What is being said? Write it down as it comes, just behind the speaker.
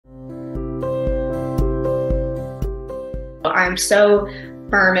I'm so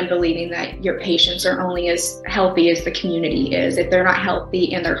firm in believing that your patients are only as healthy as the community is. If they're not healthy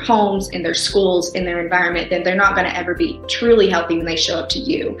in their homes, in their schools, in their environment, then they're not going to ever be truly healthy when they show up to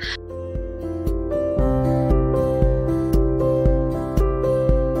you.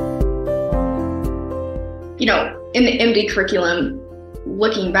 You know, in the MD curriculum,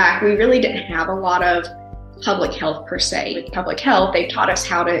 looking back, we really didn't have a lot of public health per se. With public health, they taught us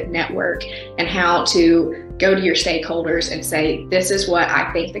how to network and how to go to your stakeholders and say, this is what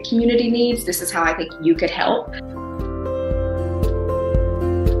I think the community needs. This is how I think you could help.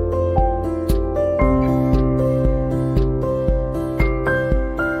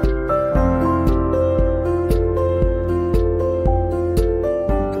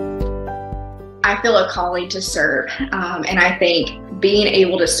 I feel a calling to serve, and I think being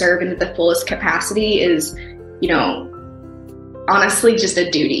able to serve into the fullest capacity is, you know, honestly just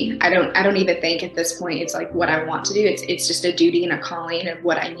a duty. I don't even think at this point it's like what I want to do. It's just a duty and a calling of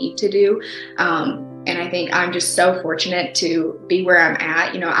what I need to do. And I think I'm just so fortunate to be where I'm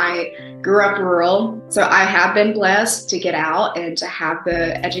at. You know, I grew up rural, so I have been blessed to get out and to have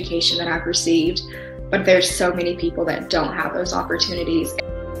the education that I've received, but there's so many people that don't have those opportunities.